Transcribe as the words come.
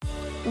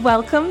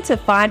Welcome to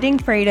Finding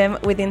Freedom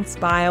with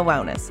Inspire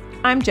Wellness.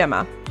 I'm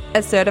Gemma,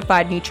 a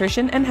certified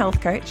nutrition and health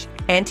coach,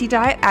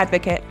 anti-diet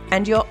advocate,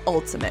 and your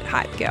ultimate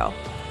hype girl.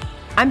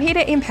 I'm here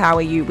to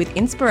empower you with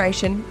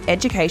inspiration,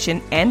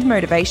 education, and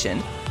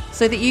motivation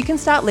so that you can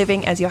start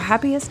living as your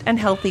happiest and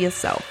healthiest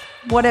self,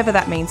 whatever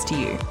that means to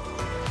you.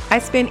 I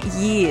spent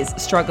years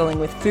struggling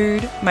with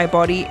food, my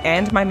body,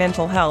 and my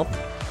mental health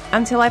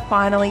until I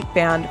finally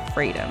found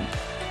freedom.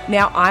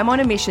 Now I'm on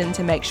a mission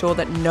to make sure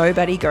that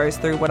nobody goes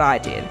through what I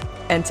did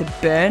and to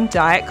burn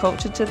diet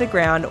culture to the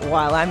ground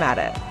while I'm at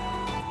it.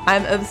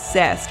 I'm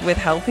obsessed with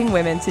helping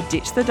women to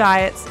ditch the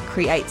diets,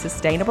 create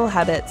sustainable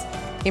habits,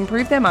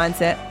 improve their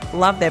mindset,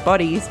 love their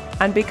bodies,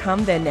 and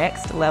become their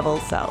next level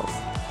selves.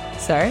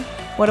 So,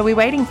 what are we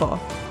waiting for?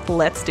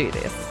 Let's do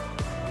this.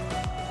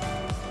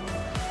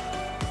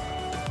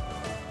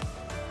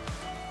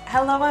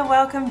 Hello and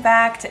welcome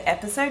back to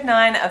episode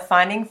 9 of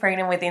Finding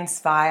Freedom with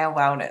Inspire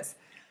Wellness.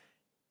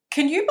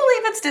 Can you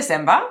believe it's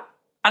December?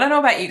 I don't know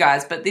about you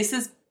guys, but this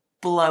is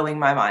blowing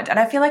my mind. And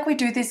I feel like we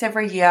do this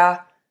every year,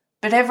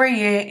 but every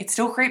year it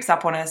still creeps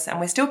up on us and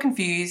we're still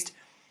confused.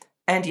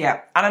 And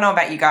yeah, I don't know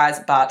about you guys,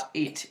 but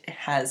it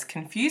has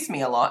confused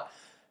me a lot.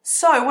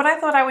 So what I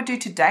thought I would do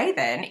today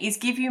then is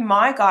give you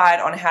my guide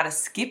on how to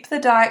skip the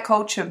diet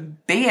culture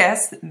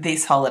BS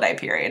this holiday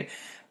period.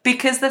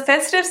 Because the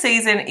festive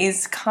season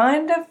is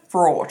kind of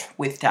fraught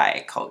with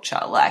diet culture.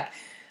 Like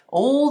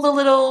all the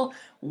little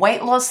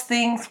weight loss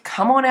things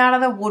come on out of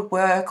the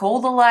woodwork,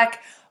 all the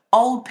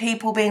old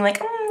people being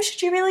like,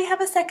 should you really have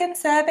a second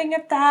serving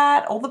of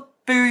that? All the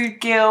food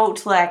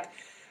guilt,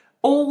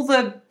 all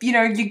the,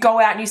 you go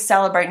out and you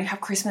celebrate and you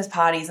have Christmas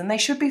parties and they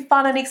should be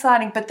fun and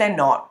exciting, but they're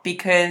not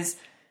because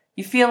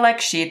you feel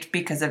like shit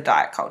because of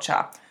diet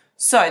culture.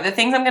 So the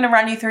things I'm going to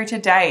run you through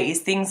today is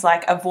things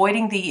like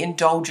avoiding the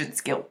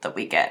indulgence guilt that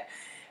we get.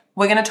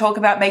 We're going to talk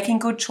about making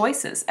good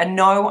choices. And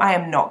no, I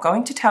am not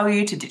going to tell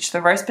you to ditch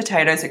the roast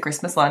potatoes at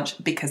Christmas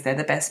lunch because they're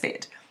the best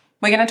bit.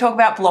 We're going to talk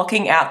about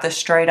blocking out the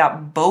straight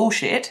up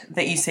bullshit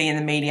that you see in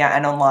the media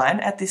and online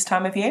at this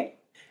time of year.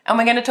 And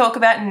we're going to talk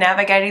about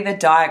navigating the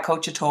diet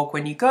culture talk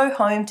when you go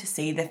home to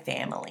see the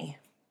family.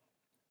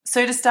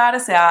 So to start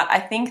us out, I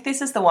think this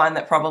is the one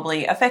that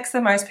probably affects the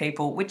most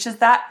people, which is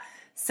that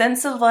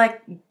sense of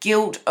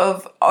guilt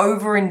of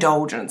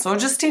overindulgence or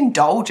just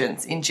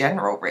indulgence in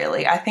general,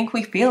 really. I think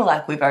we feel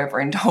like we've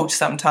overindulged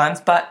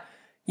sometimes, but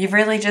you've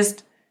really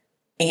just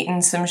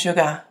eaten some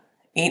sugar,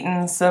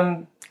 eaten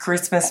some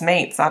Christmas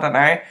meats, I don't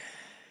know.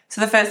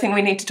 So the first thing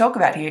we need to talk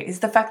about here is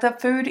the fact that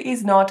food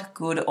is not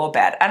good or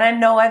bad. And I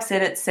know I've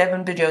said it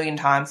 7 bajillion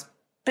times,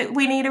 but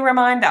we need a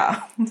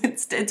reminder.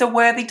 It's a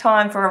worthy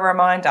time for a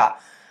reminder.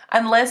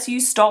 Unless you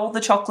stole the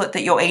chocolate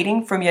that you're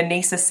eating from your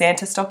niece's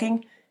Santa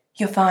stocking,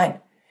 you're fine.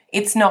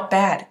 It's not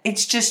bad.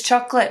 It's just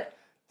chocolate.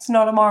 It's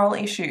not a moral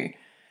issue.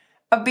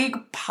 A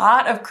big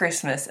part of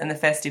Christmas and the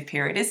festive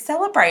period is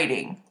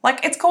celebrating.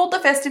 It's called the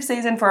festive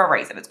season for a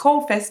reason. It's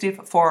called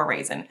festive for a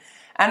reason.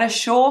 And a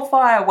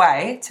surefire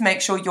way to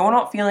make sure you're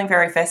not feeling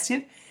very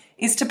festive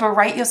is to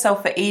berate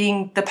yourself for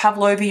eating the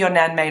pavlova your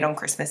nan made on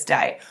Christmas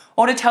Day,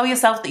 or to tell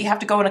yourself that you have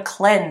to go on a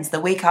cleanse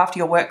the week after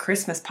your work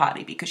Christmas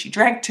party because you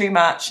drank too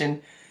much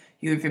and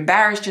you've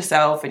embarrassed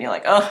yourself and you're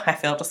like, oh, I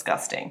feel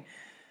disgusting.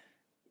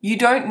 You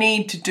don't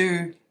need to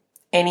do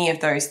any of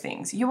those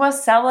things. You are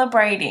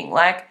celebrating.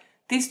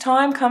 This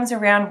time comes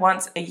around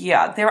once a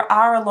year. There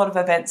are a lot of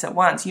events at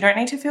once. You don't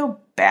need to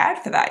feel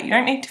bad for that. You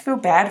don't need to feel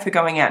bad for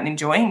going out and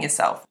enjoying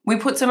yourself. We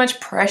put so much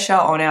pressure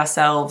on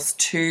ourselves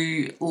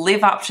to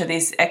live up to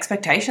this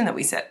expectation that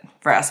we set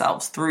for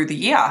ourselves through the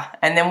year.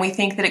 And then we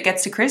think that it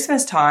gets to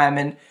Christmas time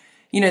and,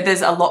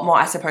 there's a lot more,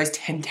 I suppose,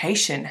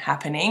 temptation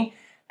happening.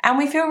 And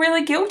we feel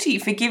really guilty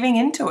for giving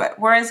into it.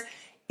 Whereas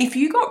if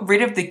you got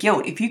rid of the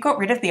guilt, if you got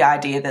rid of the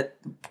idea that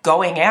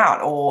going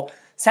out or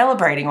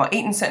celebrating or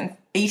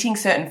eating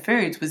certain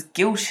foods was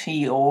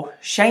guilty or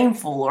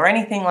shameful or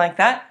anything like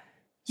that,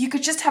 you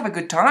could just have a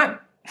good time.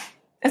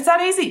 It's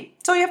that easy.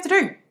 It's all you have to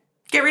do.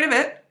 Get rid of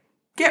it.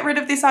 Get rid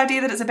of this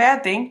idea that it's a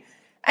bad thing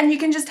and you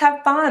can just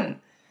have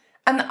fun.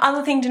 And the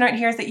other thing to note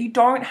here is that you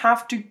don't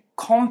have to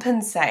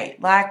compensate.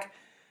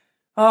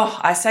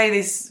 I say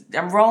this,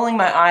 I'm rolling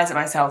my eyes at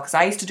myself because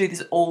I used to do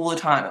this all the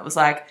time. It was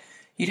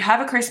you'd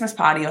have a Christmas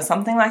party or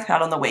something like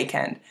that on the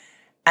weekend.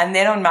 And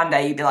then on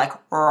Monday, you'd be like,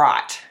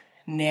 right,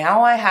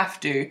 now I have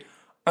to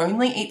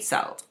only eat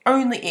salads,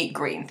 only eat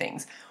green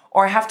things.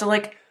 Or I have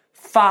to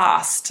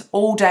fast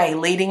all day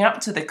leading up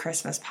to the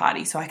Christmas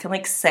party so I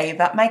can save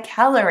up my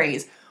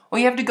calories. Or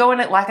you have to go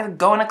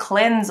on a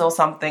cleanse or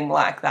something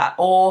like that.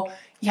 Or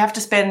you have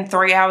to spend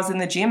 3 hours in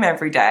the gym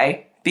every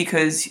day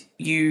because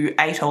you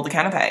ate all the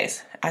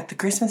canapes at the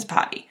Christmas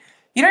party.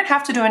 You don't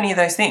have to do any of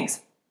those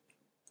things.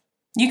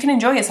 You can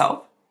enjoy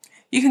yourself.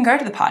 You can go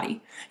to the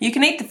party. You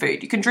can eat the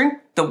food. You can drink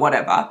the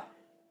whatever.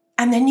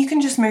 And then you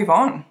can just move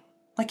on.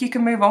 You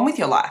can move on with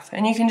your life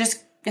and you can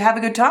just have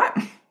a good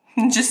time.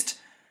 Just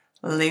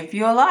live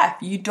your life.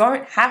 You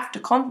don't have to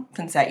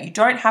compensate. You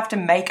don't have to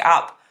make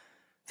up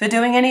for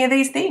doing any of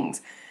these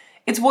things.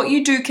 It's what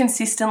you do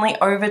consistently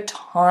over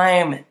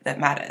time that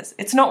matters.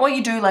 It's not what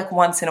you do like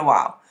once in a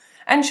while.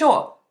 And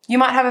sure, you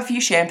might have a few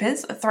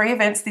champers, 3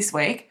 events this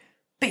week,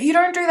 but you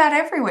don't do that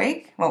every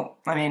week. Well,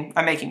 I mean,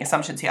 I'm making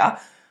assumptions here,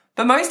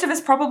 but most of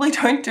us probably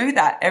don't do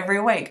that every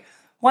week.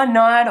 One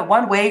night or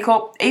 1 week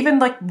or even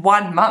like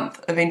 1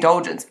 month of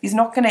indulgence is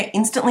not going to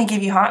instantly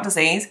give you heart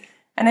disease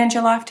and end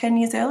your life 10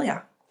 years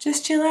earlier.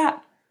 Just chill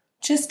out.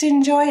 Just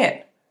enjoy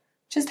it.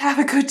 Just have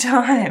a good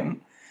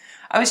time.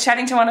 I was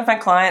chatting to one of my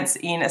clients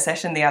in a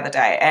session the other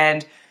day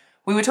and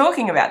we were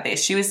talking about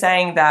this. She was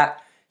saying that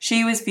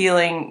she was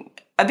feeling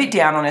a bit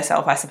down on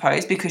herself, I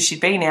suppose, because she'd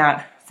been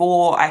out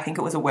for, I think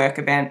it was a work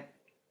event,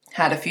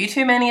 had a few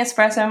too many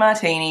espresso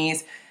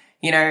martinis,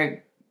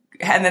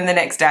 and then the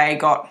next day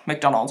got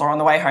McDonald's, or on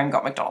the way home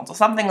got McDonald's or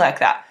something like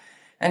that.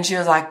 And she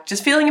was like,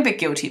 just feeling a bit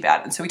guilty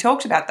about it. And so we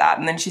talked about that.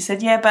 And then she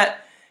said, yeah, but,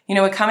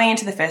 we're coming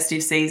into the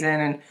festive season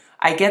and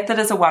I get that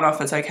as a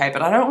one-off, it's okay,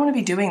 but I don't want to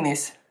be doing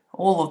this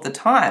all of the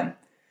time.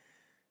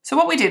 So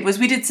what we did was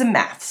we did some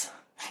maths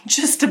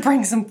just to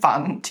bring some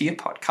fun to your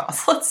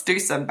podcast. Let's do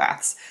some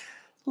maths.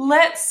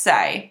 Let's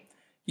say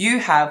you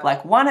have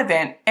like one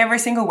event every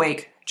single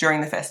week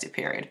during the festive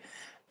period.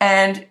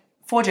 And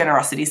for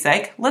generosity's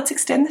sake, let's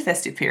extend the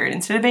festive period.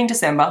 Instead of being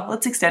December,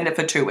 let's extend it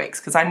for 2 weeks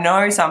because I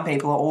know some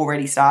people are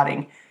already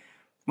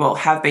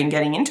have been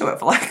getting into it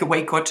for like a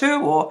week or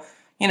two, or,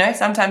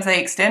 sometimes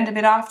they extend a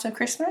bit after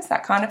Christmas,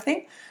 that kind of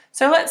thing.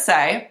 So let's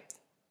say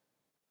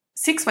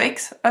 6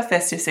 weeks of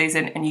festive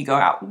season and you go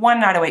out 1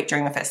 night a week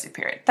during the festive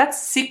period.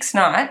 That's 6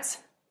 nights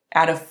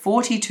out of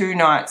 42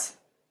 nights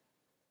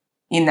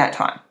in that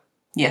time.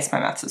 Yes, my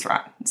maths is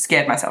right.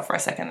 Scared myself for a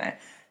second there.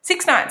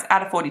 6 nights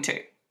out of 42.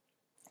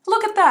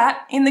 Look at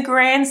that in the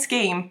grand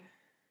scheme,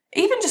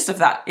 even just of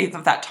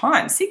that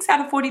time, 6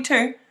 out of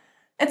 42,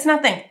 it's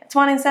nothing. It's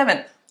 1 in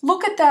 7.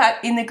 Look at that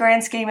in the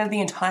grand scheme of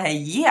the entire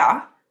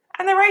year,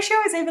 and the ratio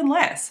is even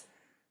less.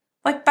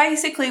 Like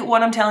basically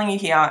what I'm telling you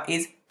here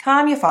is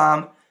calm your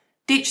farm,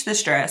 ditch the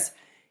stress.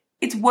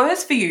 It's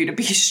worse for you to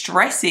be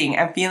stressing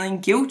and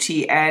feeling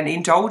guilty and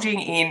indulging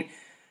in,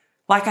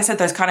 like I said,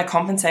 those kind of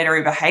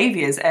compensatory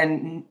behaviors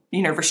and,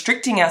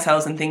 restricting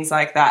ourselves and things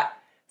like that,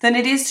 than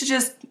it is to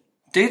just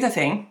do the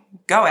thing,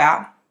 go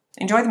out,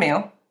 enjoy the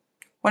meal,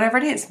 whatever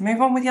it is, move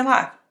on with your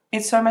life.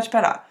 It's so much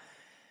better.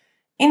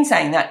 In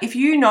saying that, if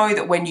you know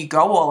that when you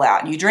go all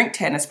out and you drink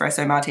 10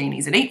 espresso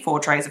martinis and eat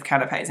 4 trays of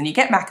canapes and you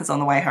get Maccas on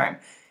the way home,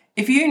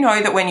 if you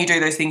know that when you do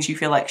those things you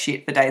feel like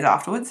shit for days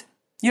afterwards,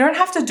 you don't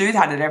have to do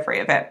that at every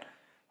event.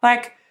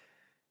 Like,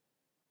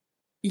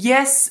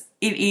 yes,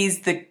 it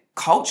is the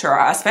culture,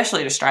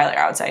 especially in Australia,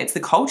 I would say, it's the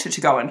culture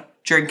to go and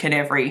drink at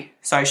every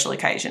social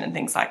occasion and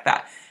things like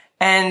that.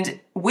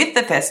 And with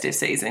the festive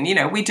season,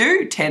 we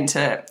do tend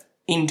to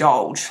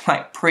indulge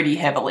like pretty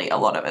heavily, a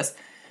lot of us.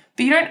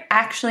 But you don't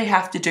actually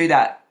have to do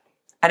that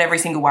at every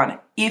single one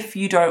if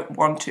you don't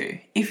want to.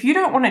 If you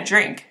don't want to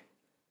drink,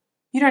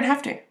 you don't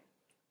have to.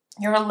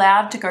 You're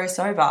allowed to go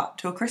sober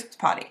to a Christmas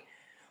party.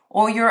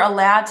 Or you're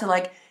allowed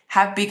to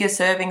have bigger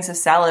servings of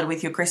salad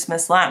with your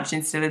Christmas lunch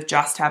instead of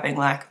just having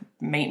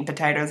meat and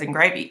potatoes and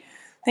gravy.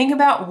 Think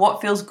about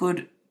what feels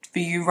good for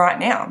you right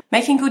now.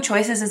 Making good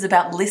choices is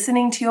about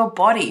listening to your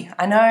body.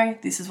 I know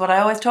this is what I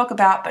always talk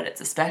about, but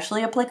it's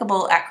especially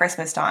applicable at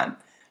Christmas time.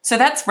 So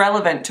that's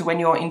relevant to when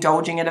you're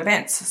indulging at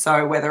events.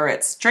 So whether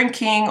it's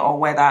drinking or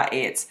whether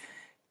it's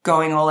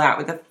going all out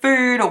with the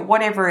food or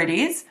whatever it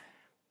is,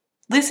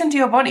 listen to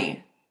your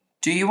body.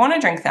 Do you want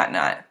to drink that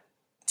night?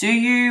 Do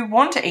you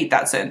want to eat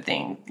that certain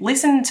thing?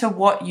 Listen to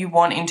what you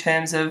want in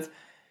terms of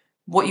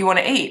what you want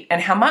to eat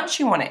and how much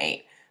you want to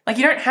eat.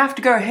 You don't have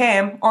to go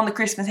ham on the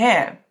Christmas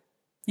ham.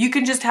 You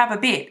can just have a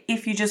bit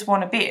if you just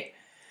want a bit.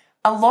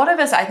 A lot of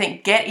us, I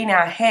think, get in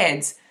our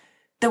heads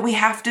that we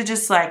have to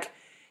just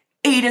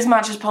eat as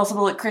much as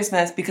possible at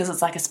Christmas because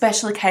it's a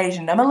special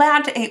occasion. I'm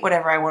allowed to eat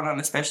whatever I want on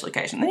a special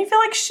occasion. Then you feel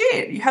like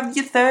shit. You have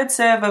your 3rd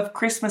serve of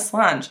Christmas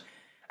lunch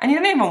and you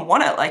don't even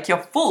want it. You're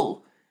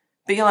full.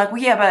 But you're like,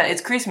 well, yeah, but it's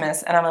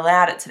Christmas and I'm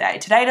allowed it today.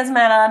 Today doesn't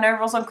matter. No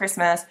rules on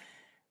Christmas.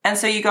 And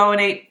so you go and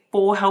eat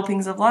 4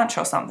 helpings of lunch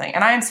or something.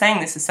 And I am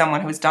saying this as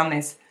someone who's done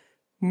this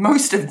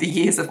most of the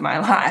years of my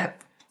life.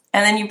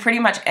 And then you're pretty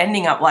much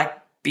ending up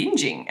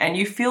binging and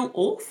you feel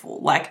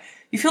awful.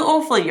 You feel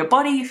awful in your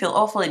body. You feel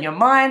awful in your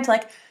mind.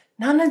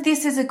 None of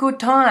this is a good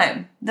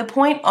time. The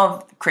point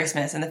of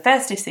Christmas and the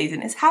festive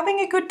season is having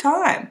a good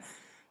time.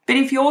 But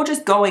if you're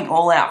just going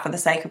all out for the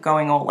sake of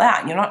going all out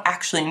and you're not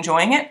actually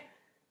enjoying it,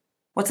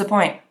 what's the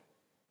point?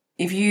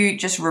 If you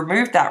just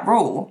remove that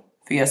rule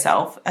for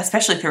yourself,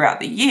 especially throughout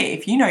the year,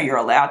 if you know you're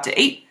allowed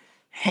to eat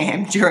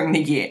ham during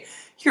the year,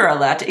 you're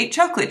allowed to eat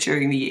chocolate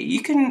during the year,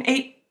 you can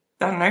eat,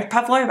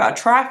 pavlova,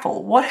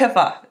 trifle,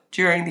 whatever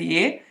during the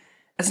year.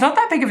 It's not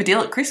that big of a deal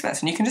at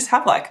Christmas and you can just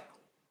have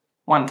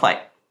 1 plate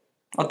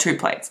or 2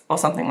 plates or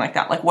something like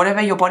that.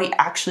 Whatever your body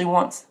actually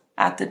wants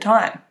at the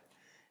time.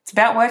 It's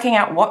about working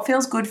out what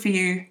feels good for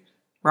you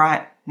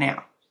right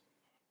now.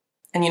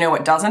 And you know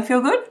what doesn't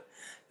feel good?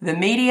 The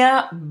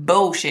media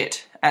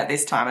bullshit at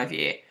this time of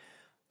year.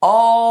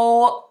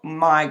 Oh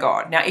my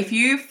God. Now, if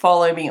you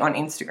follow me on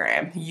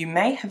Instagram, you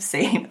may have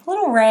seen a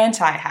little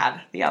rant I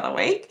had the other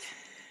week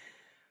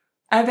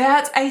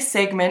about a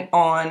segment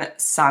on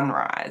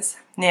Sunrise.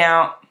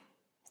 Now,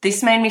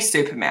 this made me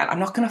super mad. I'm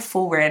not going to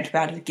full rant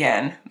about it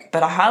again,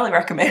 but I highly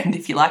recommend,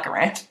 if you like a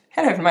rant,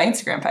 head over to my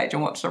Instagram page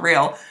and watch the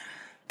reel.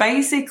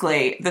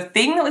 Basically, the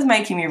thing that was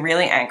making me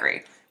really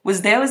angry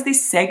was there was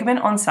this segment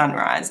on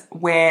Sunrise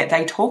where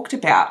they talked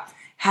about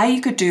how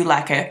you could do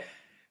like a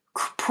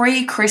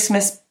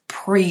pre-Christmas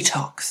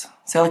pre-tox.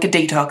 So like a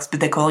detox, but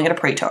they're calling it a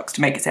pre-tox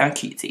to make it sound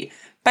cutesy.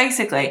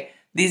 Basically,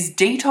 this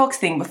detox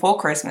thing before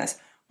Christmas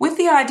with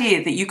the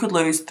idea that you could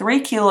lose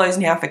 3 kilos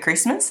now for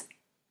Christmas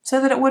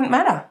so that it wouldn't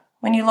matter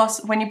when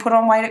you put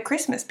on weight at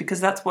Christmas,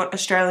 because that's what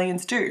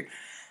Australians do.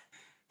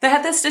 They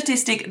had the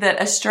statistic that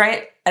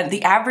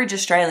the average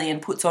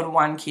Australian puts on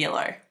 1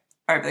 kilo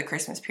over the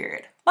Christmas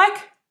period.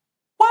 Like,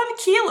 1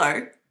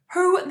 kilo?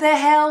 Who the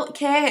hell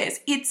cares?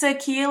 It's a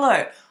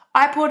kilo.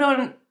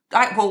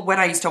 When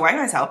I used to weigh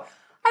myself,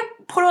 I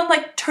put on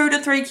like 2 to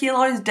 3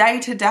 kilos day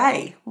to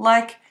day.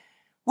 Like,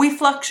 we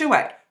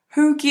fluctuate.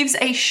 Who gives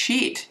a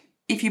shit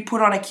if you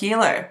put on a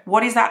kilo?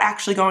 What is that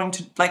actually going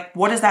to, like,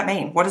 what does that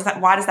mean? Why does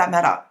that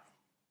matter?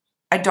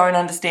 I don't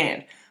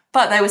understand.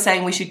 But they were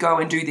saying we should go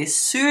and do this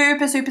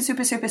super, super,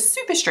 super, super,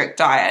 super strict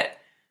diet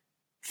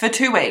for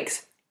 2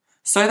 weeks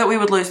so that we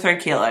would lose 3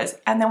 kilos,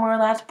 and then we're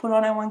allowed to put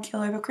on our 1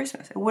 kilo over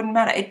Christmas. It wouldn't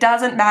matter. It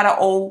doesn't matter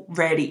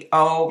already.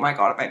 Oh my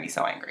God, it made me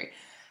so angry.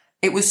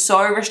 It was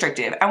so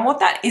restrictive. And what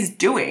that is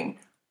doing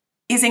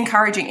is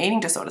encouraging eating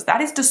disorders.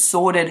 That is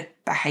disordered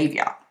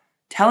behavior.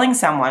 Telling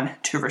someone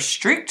to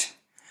restrict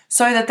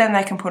so that then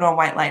they can put on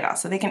weight later,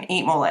 so they can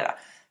eat more later.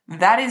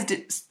 That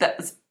is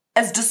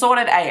as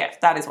disordered AF.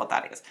 That is what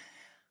that is.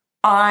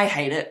 I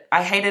hate it.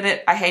 I hated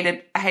it. I hate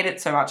it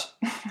so much.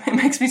 It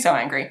makes me so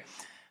angry.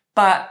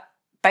 But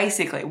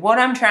basically, what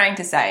I'm trying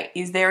to say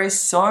is there is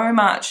so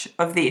much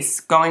of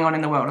this going on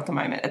in the world at the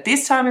moment. At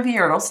this time of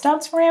year, it all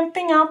starts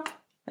ramping up.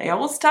 They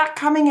all start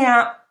coming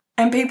out,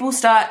 and people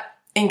start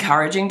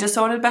encouraging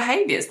disordered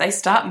behaviors. They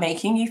start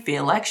making you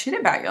feel like shit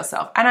about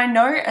yourself. And I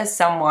know as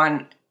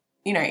someone,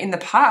 in the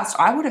past,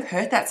 I would have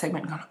heard that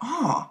segment and gone,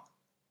 oh,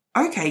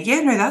 okay,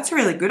 yeah, no, that's a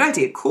really good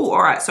idea. Cool.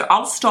 All right. So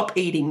I'll stop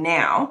eating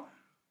now,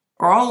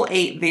 or I'll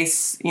eat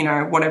this,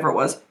 whatever it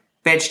was,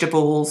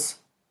 vegetables,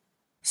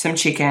 some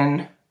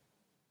chicken.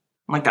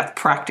 Like, that's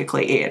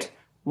practically it,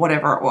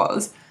 whatever it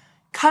was.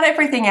 Cut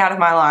everything out of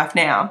my life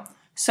now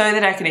so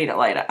that I can eat it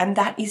later. And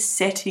that is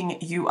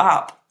setting you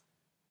up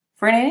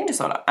for an eating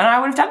disorder. And I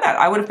would have done that.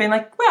 I would have been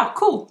like, wow,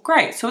 cool,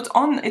 great. So it's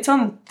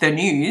on the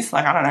news.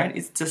 Like, I don't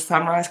know, does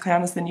Sunrise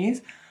count as the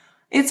news?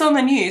 It's on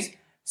the news,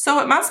 so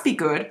it must be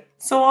good.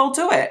 So I'll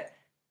do it.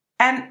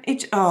 And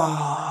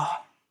I'll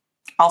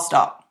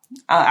stop.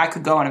 I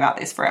could go on about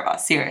this forever,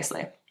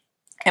 seriously.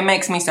 It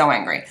makes me so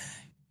angry.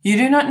 You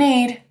do not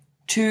need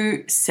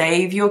to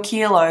save your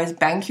kilos,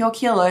 bank your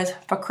kilos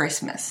for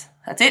Christmas.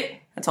 That's it.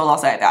 That's all I'll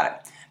say about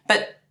it.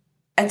 But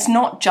it's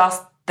not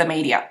just the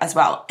media as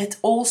well. It's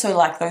also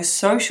like those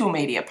social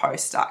media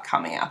posts start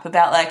coming up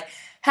about like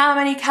how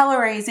many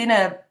calories in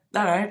a,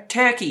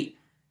 turkey,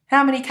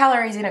 how many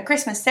calories in a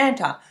Christmas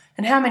Santa,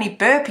 and how many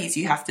burpees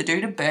you have to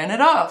do to burn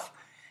it off.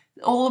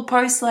 All the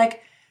posts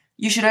like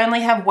you should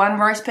only have 1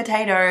 roast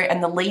potato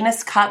and the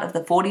leanest cut of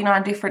the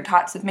 49 different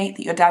types of meat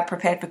that your dad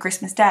prepared for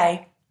Christmas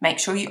Day. Make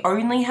sure you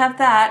only have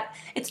that.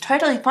 It's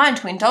totally fine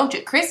to indulge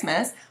at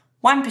Christmas.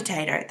 1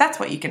 potato, that's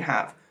what you can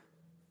have.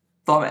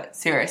 Vomit,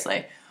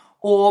 seriously.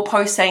 Or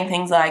post saying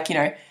things like,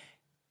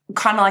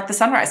 kind of like the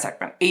Sunrise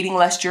segment, eating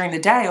less during the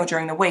day or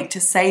during the week to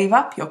save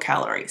up your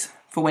calories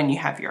for when you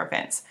have your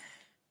events.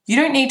 You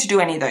don't need to do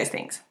any of those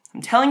things.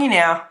 I'm telling you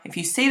now, if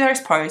you see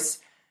those posts,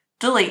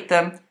 delete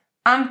them,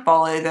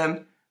 unfollow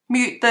them,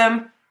 mute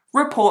them,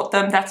 report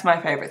them. That's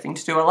my favorite thing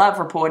to do. I love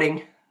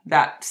reporting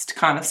that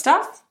kind of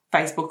stuff.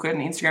 Facebook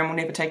and Instagram will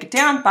never take it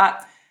down,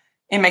 but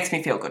it makes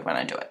me feel good when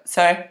I do it.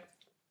 So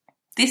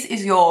this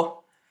is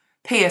your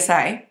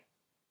PSA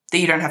that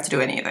you don't have to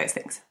do any of those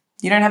things.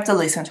 You don't have to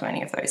listen to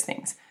any of those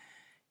things.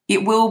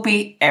 It will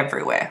be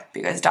everywhere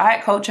because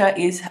diet culture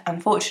is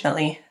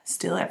unfortunately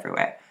still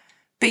everywhere.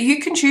 But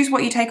you can choose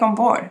what you take on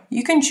board.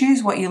 You can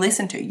choose what you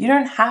listen to. You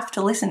don't have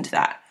to listen to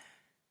that.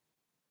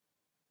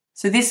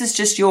 So this is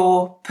just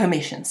your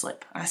permission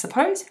slip, I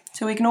suppose,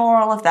 to ignore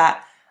all of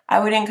that. I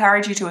would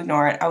encourage you to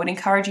ignore it. I would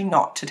encourage you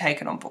not to take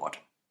it on board.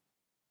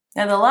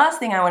 Now, the last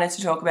thing I wanted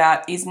to talk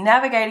about is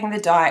navigating the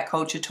diet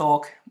culture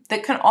talk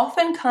that can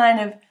often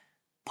kind of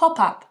pop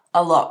up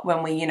a lot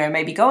when we,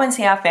 maybe go and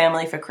see our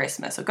family for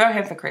Christmas or go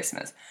home for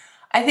Christmas.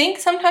 I think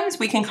sometimes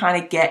we can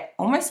kind of get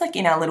almost like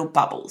in our little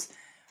bubbles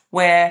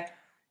where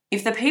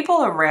if the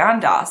people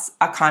around us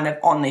are kind of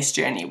on this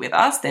journey with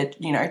us, they're,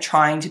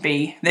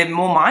 they're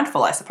more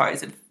mindful, I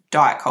suppose, of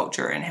diet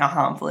culture and how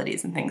harmful it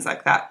is and things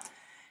like that.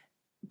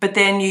 But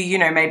then you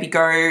maybe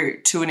go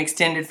to an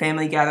extended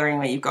family gathering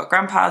where you've got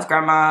grandpas,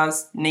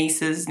 grandmas,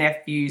 nieces,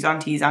 nephews,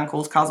 aunties,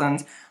 uncles,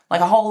 cousins,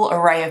 like a whole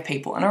array of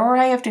people, an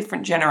array of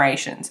different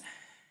generations.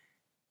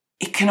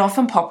 It can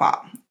often pop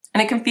up.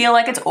 And it can feel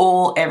like it's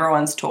all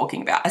everyone's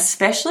talking about,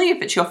 especially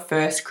if it's your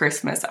first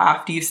Christmas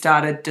after you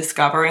started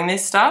discovering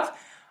this stuff.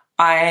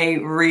 I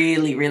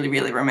really, really,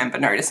 really remember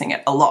noticing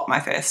it a lot my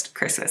first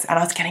Christmas. And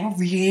I was getting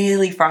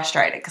really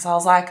frustrated because I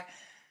was like,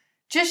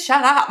 just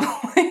shut up.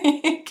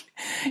 Like,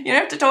 you don't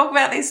have to talk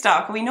about this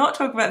stuff. Can we not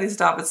talk about this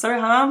stuff? It's so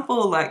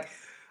harmful. Like,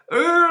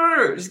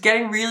 just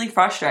getting really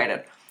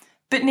frustrated.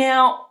 But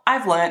now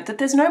I've learned that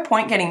there's no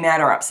point getting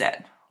mad or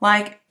upset.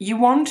 Like, you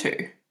want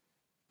to,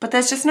 but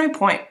there's just no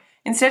point.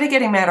 Instead of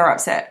getting mad or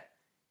upset,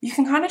 you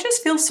can kind of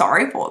just feel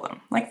sorry for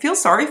them. Like, feel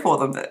sorry for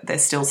them that they're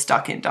still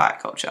stuck in diet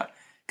culture.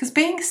 Because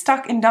being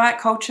stuck in diet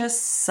culture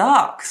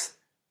sucks.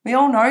 We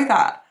all know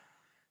that.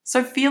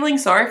 So feeling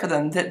sorry for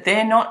them that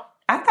they're not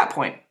at that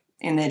point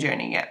in their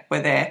journey yet,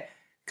 where they're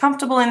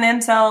comfortable in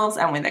themselves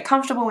and when they're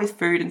comfortable with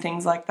food and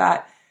things like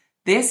that,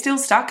 they're still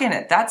stuck in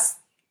it.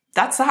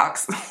 That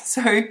sucks.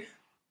 So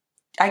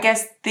I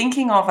guess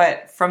thinking of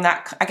it from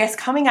that, I guess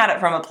coming at it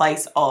from a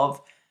place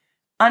of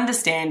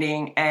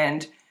understanding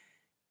and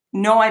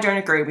no, I don't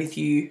agree with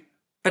you,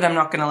 but I'm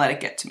not going to let it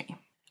get to me.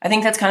 I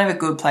think that's kind of a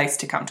good place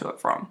to come to it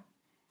from.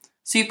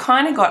 So you've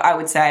kind of got, I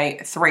would say,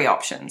 3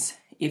 options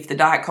if the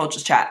diet culture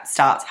chat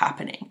starts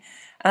happening.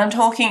 And I'm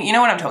talking, you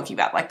know what I'm talking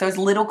about, like those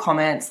little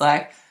comments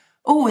like,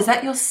 oh, is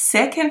that your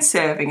second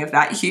serving of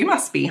that? You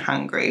must be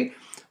hungry.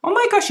 Oh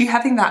my gosh, you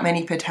having that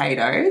many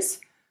potatoes?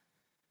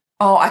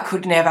 Oh, I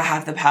could never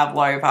have the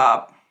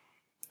pavlova.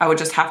 I would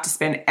just have to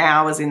spend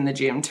hours in the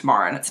gym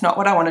tomorrow, and it's not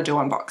what I want to do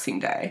on Boxing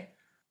Day.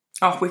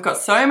 Oh, we've got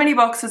so many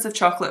boxes of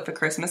chocolate for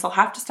Christmas. I'll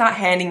have to start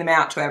handing them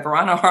out to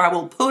everyone or I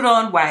will put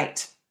on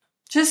weight.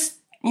 Just,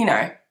 you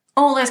know,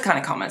 all those kind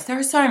of comments. There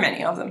are so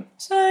many of them.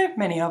 So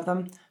many of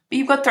them. But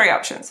you've got 3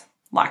 options,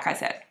 like I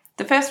said.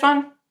 The first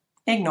one,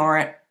 ignore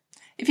it.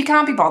 If you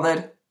can't be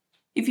bothered,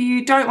 if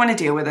you don't want to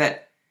deal with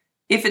it,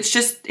 if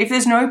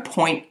there's no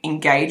point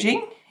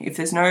engaging, if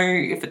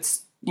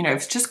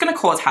it's just going to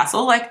cause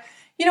hassle, like,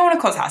 you don't want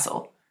to cause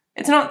hassle.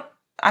 It's not,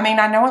 I mean,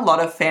 I know a lot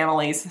of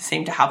families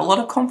seem to have a lot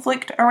of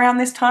conflict around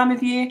this time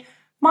of year.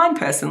 Mine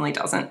personally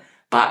doesn't,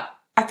 but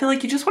I feel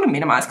like you just want to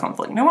minimize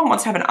conflict. No one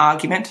wants to have an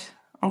argument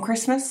on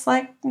Christmas.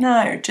 Like,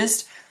 no,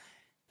 just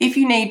if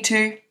you need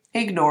to,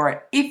 ignore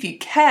it. If you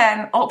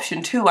can,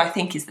 option 2, I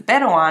think, is the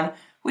better one,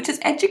 which is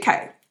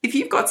educate. If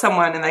you've got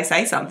someone and they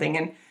say something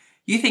and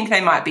you think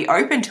they might be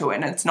open to it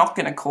and it's not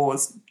going to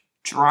cause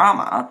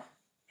drama,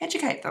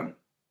 educate them.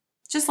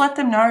 Just let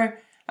them know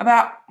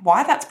about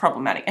why that's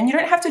problematic. And you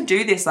don't have to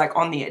do this like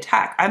on the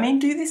attack. I mean,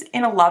 do this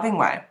in a loving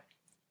way.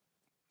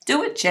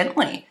 Do it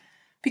gently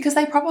because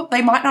they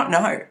might not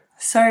know.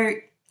 So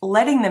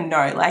letting them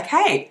know like,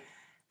 hey,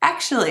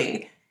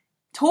 actually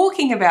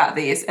talking about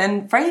this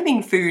and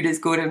framing food as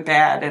good and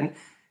bad and,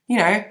 you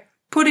know,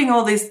 putting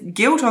all this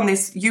guilt on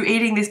this, you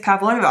eating this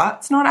pavlova,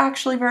 it's not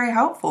actually very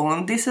helpful.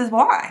 And this is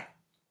why.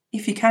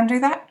 If you can do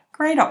that,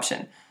 great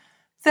option.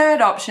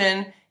 Third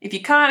option, if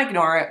you can't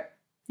ignore it,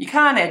 you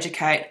can't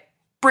educate,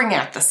 bring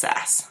out the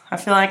sass. I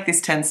feel like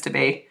this tends to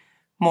be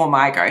more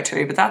my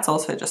go-to, but that's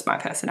also just my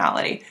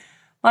personality.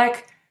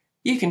 Like,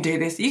 you can do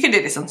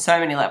this on so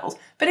many levels.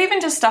 But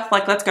even just stuff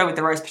like, let's go with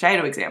the roast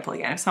potato example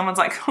again. If someone's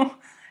like, oh, are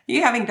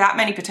you having that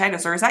many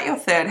potatoes or is that your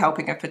 3rd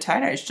helping of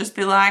potatoes? Just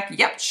be like,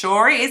 yep,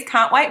 sure is.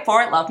 Can't wait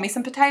for it. Love me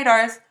some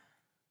potatoes.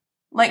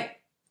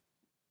 Like,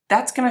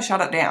 that's going to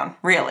shut it down,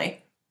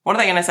 really. What are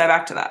they going to say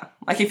back to that?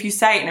 Like, if you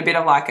say it in a bit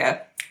of like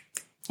a,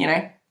 you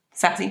know,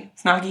 sassy,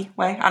 snarky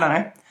way, I don't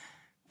know,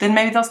 then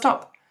maybe they'll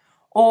stop.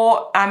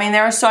 Or, I mean,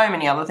 there are so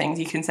many other things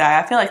you can say.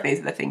 I feel like these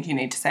are the things you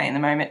need to say in the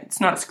moment.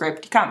 It's not a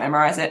script. You can't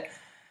memorize it.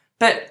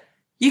 But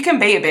you can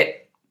be a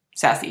bit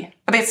sassy,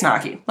 a bit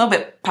snarky, a little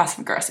bit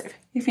passive-aggressive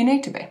if you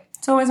need to be.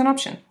 It's always an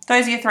option.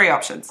 Those are your 3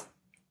 options.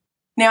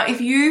 Now, if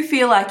you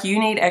feel like you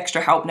need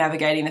extra help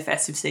navigating the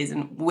festive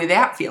season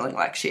without feeling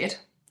like shit,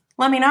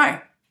 let me know.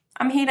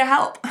 I'm here to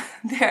help.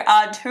 There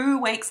are 2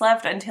 weeks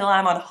left until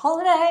I'm on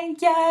holiday.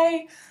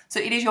 Yay! So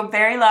it is your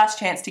very last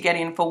chance to get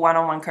in for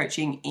one-on-one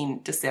coaching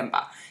in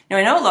December. Now,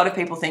 I know a lot of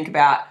people think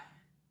about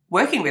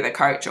working with a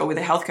coach or with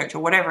a health coach or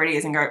whatever it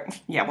is and go,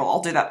 yeah, well,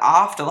 I'll do that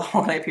after the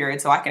holiday period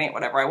so I can eat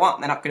whatever I want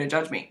and they're not going to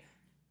judge me.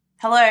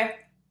 Hello, I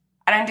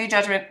don't do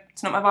judgment.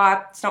 It's not my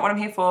vibe. It's not what I'm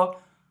here for.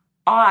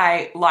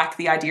 I like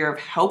the idea of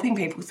helping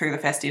people through the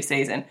festive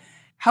season,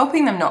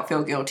 helping them not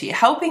feel guilty,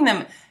 helping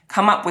them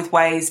come up with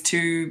ways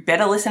to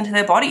better listen to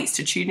their bodies,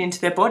 to tune into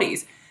their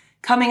bodies,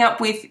 coming up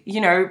with, you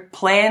know,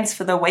 plans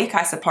for the week,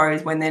 I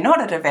suppose, when they're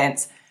not at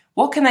events.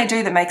 What can they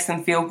do that makes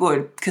them feel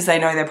good? Because they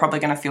know they're probably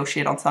going to feel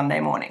shit on Sunday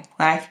morning.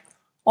 Like,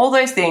 all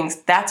those things,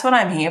 that's what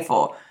I'm here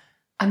for.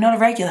 I'm not a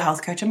regular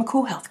health coach. I'm a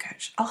cool health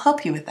coach. I'll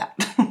help you with that.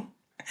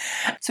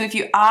 So if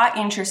you are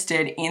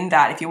interested in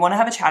that, if you want to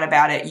have a chat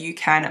about it, you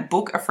can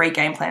book a free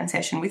game plan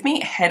session with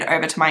me. Head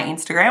over to my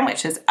Instagram,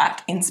 which is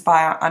at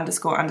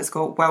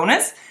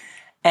inspire__wellness.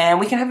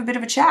 And we can have a bit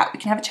of a chat. We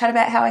can have a chat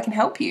about how I can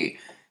help you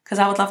because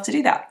I would love to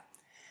do that.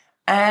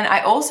 And I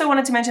also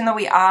wanted to mention that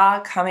we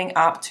are coming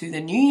up to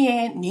the New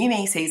Year, New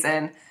Me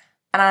season.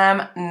 And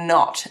I'm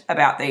not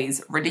about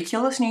these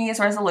ridiculous New Year's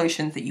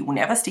resolutions that you will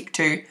never stick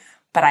to,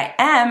 But I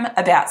am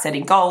about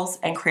setting goals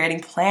and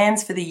creating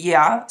plans for the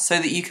year so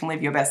that you can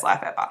live your best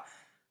life ever.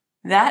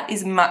 That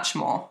is much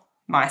more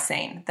my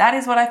scene. That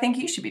is what I think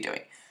you should be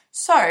doing.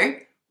 So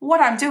what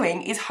I'm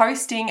doing is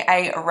hosting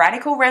a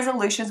Radical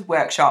Resolutions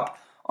workshop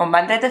on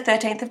Monday the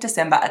 13th of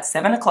December at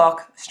 7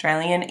 o'clock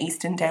Australian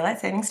Eastern Daylight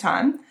Savings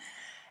Time.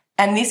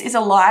 And this is a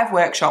live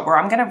workshop where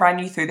I'm going to run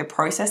you through the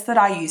process that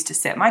I use to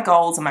set my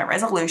goals and my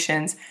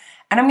resolutions.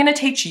 And I'm going to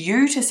teach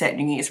you to set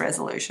New Year's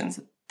resolutions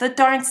that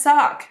don't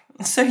suck,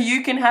 so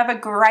you can have a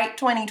great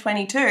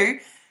 2022,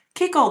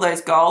 kick all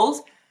those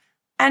goals,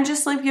 and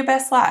just live your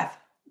best life.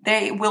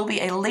 There will be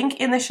a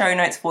link in the show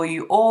notes for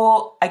you,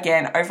 or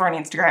again, over on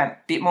Instagram, a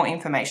bit more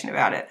information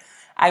about it.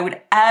 I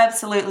would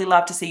absolutely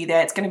love to see you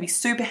there. It's going to be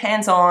super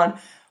hands-on.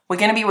 We're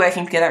going to be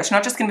working together. It's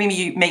not just going to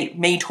be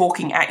me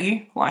talking at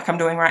you like I'm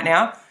doing right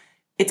now.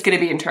 It's going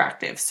to be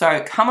interactive.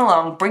 So come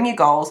along, bring your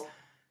goals,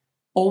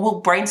 or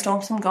we'll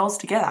brainstorm some goals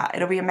together.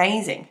 It'll be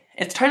amazing.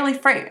 It's totally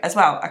free as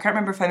well. I can't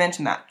remember if I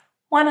mentioned that.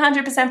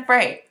 100%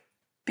 free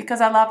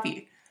because I love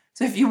you.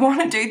 So if you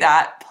want to do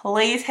that,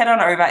 please head on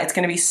over. It's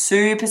going to be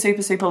super,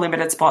 super, super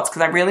limited spots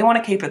because I really want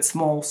to keep it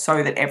small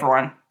so that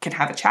everyone can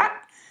have a chat.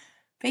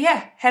 But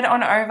yeah, head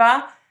on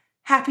over.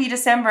 Happy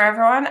December,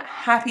 everyone.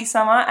 Happy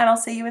summer, and I'll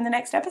see you in the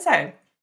next episode.